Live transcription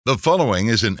The following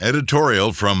is an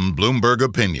editorial from Bloomberg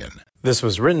Opinion. This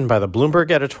was written by the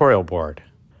Bloomberg editorial board.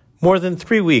 More than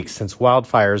 3 weeks since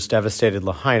wildfires devastated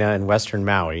Lahaina and western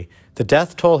Maui, the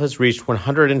death toll has reached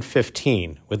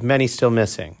 115, with many still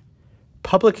missing.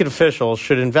 Public officials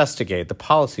should investigate the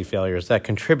policy failures that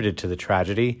contributed to the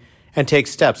tragedy and take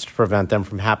steps to prevent them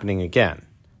from happening again.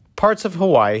 Parts of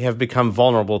Hawaii have become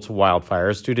vulnerable to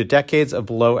wildfires due to decades of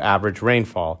below-average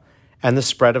rainfall and the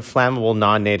spread of flammable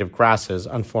non-native grasses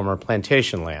on former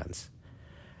plantation lands.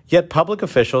 Yet public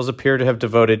officials appear to have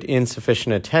devoted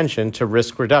insufficient attention to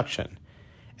risk reduction,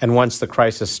 and once the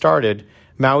crisis started,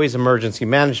 Maui's emergency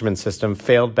management system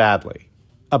failed badly.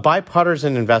 A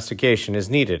bipartisan investigation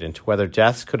is needed into whether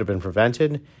deaths could have been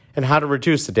prevented and how to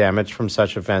reduce the damage from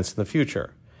such events in the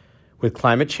future. With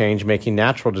climate change making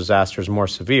natural disasters more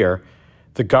severe,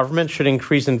 the government should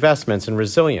increase investments in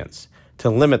resilience to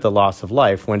limit the loss of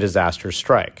life when disasters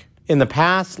strike. In the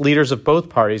past, leaders of both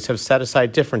parties have set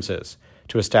aside differences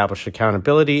to establish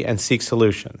accountability and seek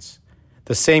solutions.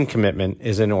 The same commitment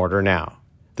is in order now.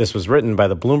 This was written by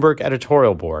the Bloomberg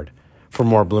editorial board. For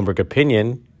more Bloomberg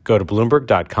Opinion, go to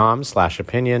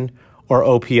bloomberg.com/opinion or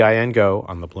OPIN Go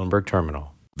on the Bloomberg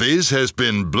terminal. This has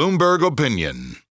been Bloomberg Opinion.